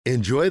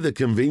Enjoy the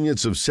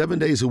convenience of 7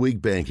 days a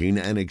week banking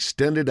and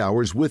extended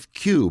hours with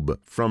Cube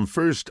from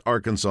First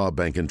Arkansas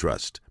Bank and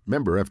Trust.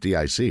 Member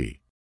FDIC.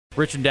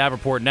 Rich in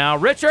Davenport now.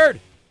 Richard!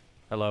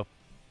 Hello.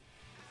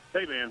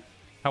 Hey, man.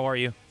 How are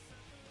you?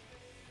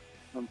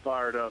 I'm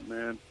fired up,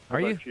 man. How Are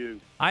about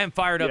you? I am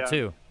fired up, Yeah.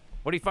 too.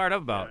 What are you fired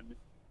up about?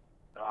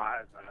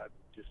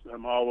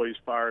 I'm always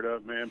fired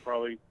up, man.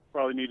 Probably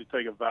need to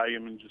take a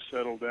Valium and just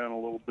settle down a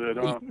little bit,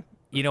 huh?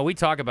 You know, we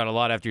talk about a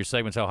lot after your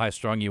segments how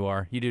high-strung you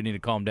are. You do need to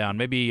calm down.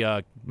 Maybe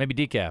decaf.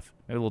 Maybe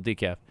a little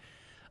decaf.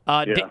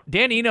 Yeah.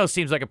 Dan Eno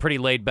seems like a pretty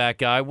laid-back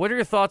guy. What are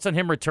your thoughts on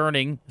him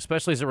returning,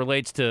 especially as it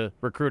relates to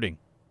recruiting?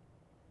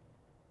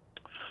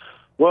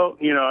 Well,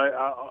 you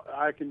know,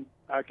 I can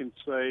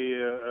say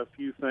a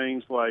few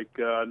things. Like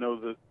I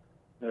know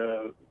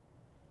that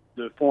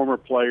the former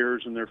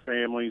players and their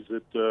families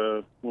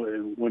that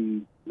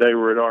when they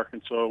were at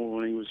Arkansas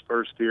when he was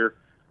first here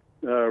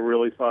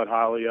really thought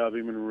highly of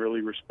him and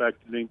really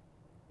respected him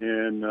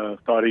and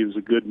thought he was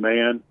a good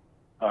man.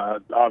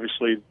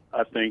 Obviously,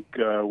 I think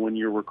when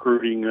you're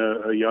recruiting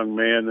a young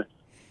man,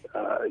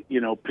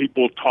 you know,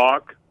 people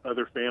talk,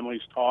 other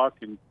families talk,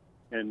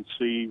 and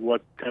see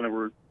what kind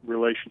of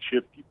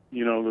relationship,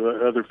 you know,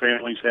 the other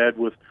families had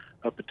with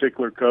a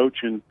particular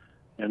coach. And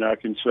I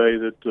can say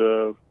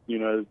that, you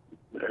know,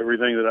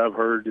 everything that I've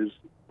heard is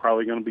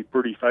probably going to be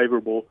pretty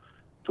favorable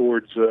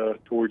towards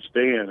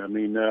Dan. I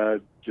mean,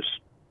 just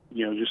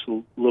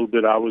a little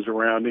bit I was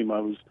around him.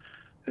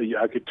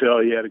 I could tell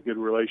he had a good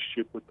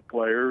relationship with the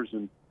players,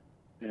 and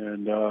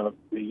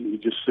he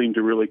just seemed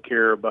to really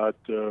care about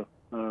the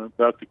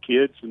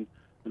kids, and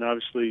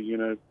obviously, you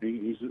know,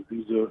 he's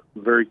a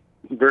very,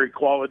 very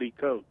quality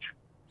coach.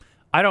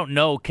 I don't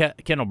know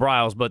Kendall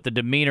Briles, but the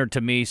demeanor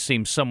to me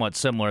seems somewhat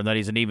similar in that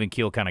he's an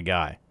even-keel kind of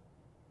guy.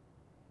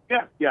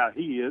 Yeah,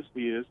 he is.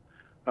 He is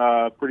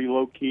pretty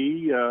low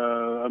key.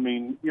 I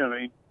mean, you know,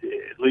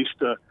 at least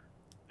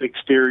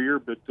exterior,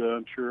 but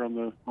I'm sure on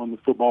the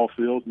football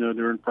field, you know,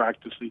 during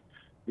practice, he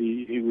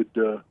would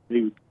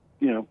you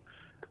know,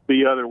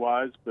 be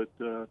otherwise. But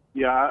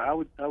yeah, I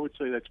would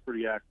say that's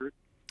pretty accurate.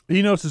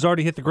 Enos has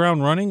already hit the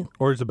ground running,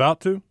 or is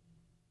about to.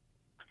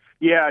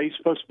 Yeah, he's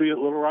supposed to be at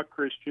Little Rock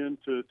Christian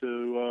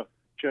to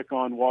check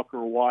on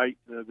Walker White,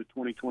 the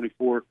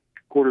 2024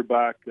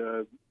 quarterback,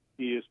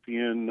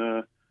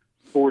 ESPN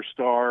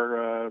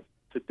 4-star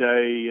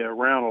today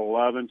around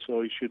 11,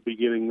 so he should be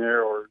getting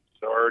there or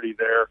is already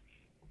there,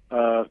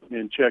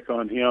 and check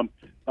on him.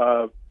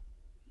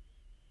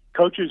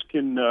 Coaches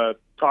can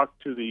talk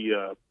to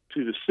the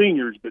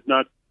seniors, but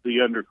not the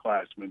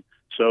underclassmen,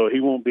 so he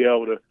won't be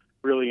able to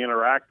really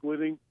interact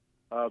with him.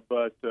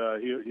 But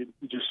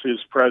just his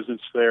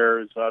presence there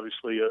is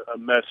obviously a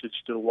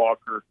message to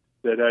Walker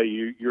that, hey,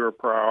 you're a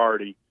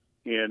priority.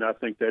 And I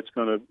think that's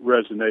going to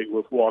resonate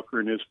with Walker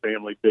and his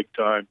family big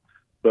time.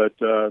 But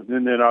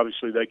and then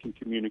obviously they can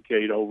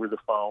communicate over the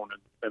phone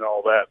and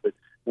all that. But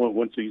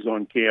once he's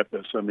on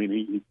campus, I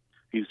mean,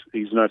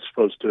 he's not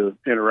supposed to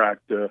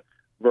interact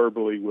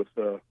verbally with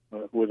a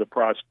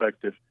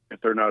prospect if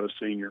they're not a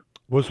senior.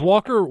 Was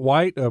Walker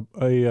White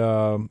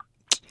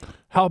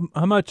how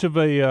much of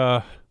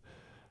a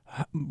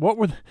what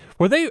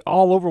were they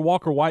all over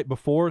Walker White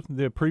before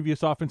the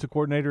previous offensive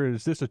coordinator?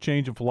 Is this a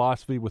change in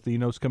philosophy with the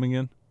Enos coming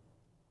in?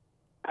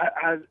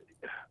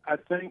 I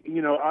think,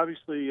 you know,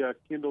 obviously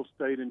Kendall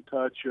stayed in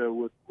touch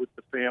with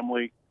the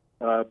family,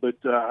 but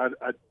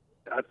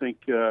I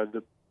think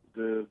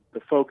the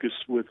focus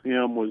with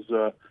him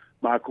was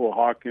Michael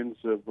Hawkins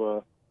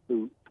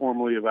who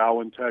formerly of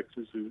Allen,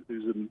 Texas,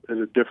 who's at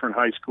a different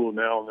high school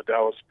now in the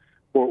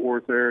Dallas-Fort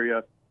Worth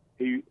area.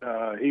 He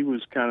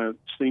was kind of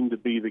seemed to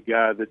be the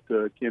guy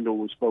that Kendall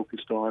was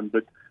focused on,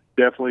 but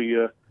definitely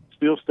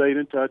still stayed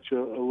in touch a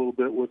little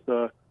bit with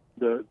the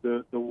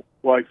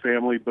White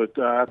family. But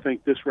I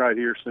think this right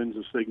here sends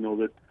a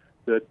signal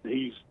that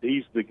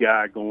he's the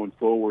guy going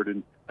forward,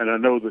 and I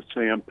know that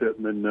Sam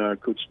Pittman,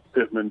 Coach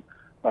Pittman,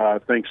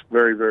 thinks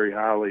very, very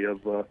highly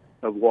of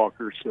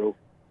Walker. So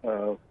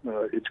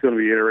it's going to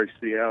be interesting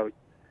to see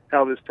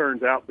how this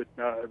turns out, but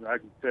I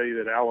can tell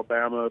you that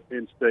Alabama,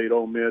 Penn State,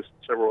 Ole Miss,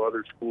 and several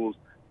other schools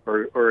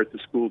are at the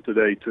school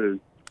today too.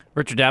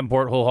 Richard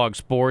Davenport, Whole Hog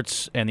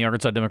Sports, and the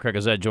Arkansas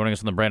Democrat-Gazette joining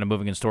us on the Brandon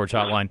Moving and Storage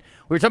Hotline.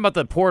 We were talking about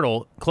the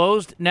portal.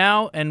 Closed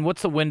now, and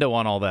what's the window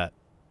on all that?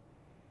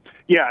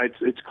 Yeah,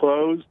 it's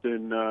closed,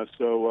 and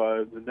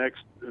so the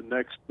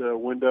next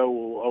window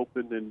will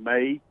open in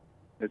May.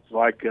 It's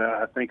like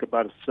I think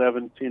about a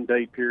 7-10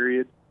 day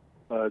period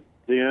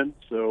then.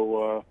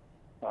 So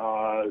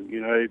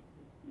you know,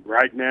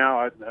 right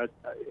now,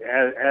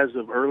 as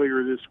of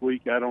earlier this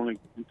week, I don't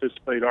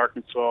anticipate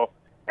Arkansas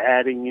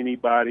adding any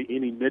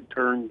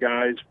midterm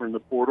guys from the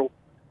portal.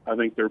 I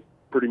think they're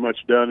pretty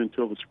much done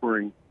until the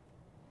spring.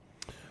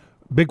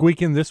 Big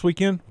weekend this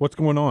weekend? What's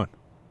going on?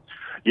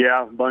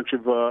 Yeah, a bunch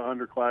of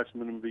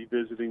underclassmen will be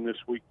visiting this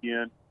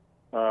weekend.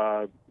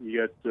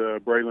 You got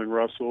Braylon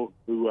Russell,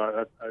 who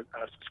I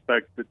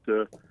suspect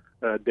that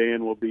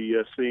Dan will be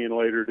seeing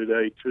later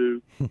today,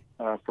 too,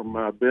 from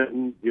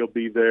Benton. He'll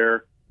be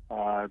there.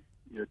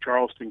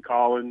 Charleston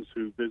Collins,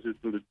 who visits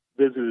with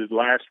visited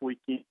last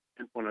weekend.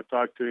 When I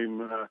talked to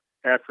him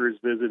after his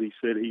visit, he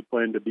said he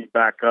planned to be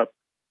back up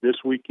this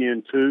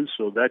weekend too.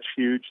 So that's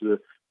huge. The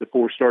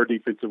 4-star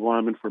defensive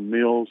lineman from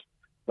Mills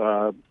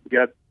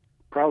got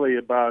probably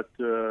about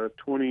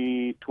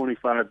 20,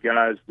 25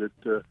 guys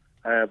that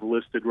I have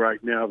listed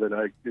right now that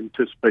I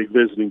anticipate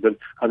visiting, but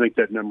I think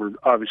that number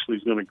obviously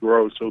is going to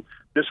grow. So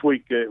this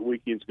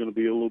weekend's going to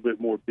be a little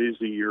bit more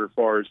busier as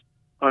far as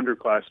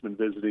underclassmen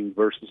visiting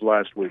versus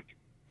last week.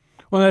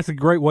 Well, that's a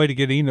great way to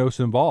get Enos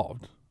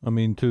involved. I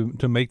mean,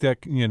 to make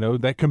that,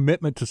 that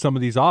commitment to some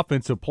of these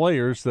offensive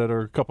players that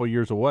are a couple of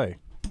years away.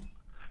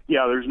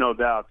 Yeah, there's no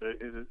doubt.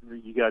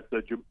 You got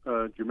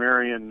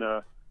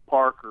Jamarian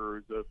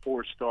Parker, the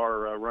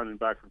 4-star running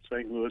back from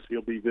St. Louis.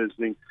 He'll be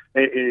visiting.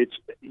 It's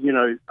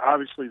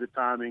obviously the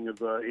timing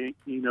of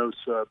Enos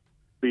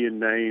being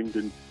named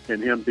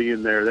and him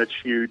being there. That's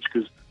huge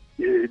because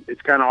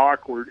it's kind of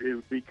awkward. It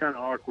would be kind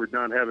of awkward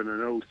not having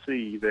an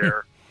OC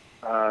there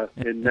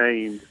and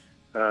named.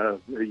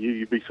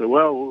 You'd be so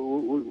well.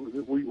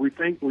 We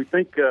think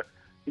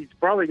he's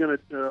probably going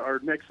to. Our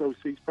next OC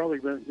is probably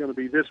going to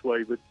be this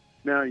way, but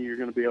now you're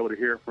going to be able to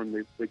hear from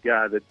the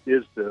guy that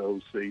is the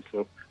OC.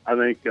 So I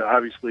think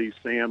obviously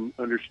Sam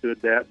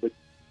understood that, but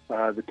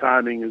the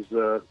timing is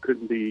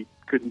couldn't be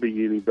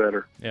any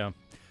better. Yeah,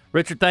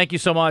 Richard, thank you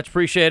so much.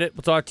 Appreciate it.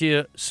 We'll talk to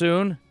you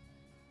soon,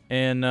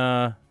 and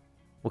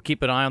we'll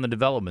keep an eye on the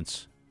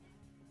developments.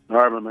 All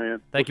right, my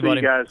man. Thank you, See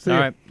buddy. You guys. All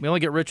right, we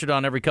only get Richard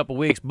on every couple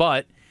weeks,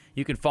 but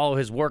you can follow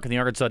his work in the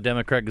Arkansas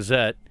Democrat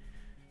Gazette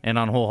and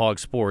on Whole Hog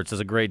Sports. Does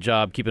a great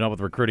job keeping up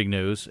with recruiting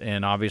news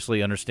and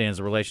obviously understands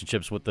the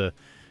relationships with the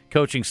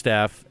coaching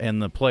staff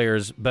and the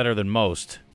players better than most.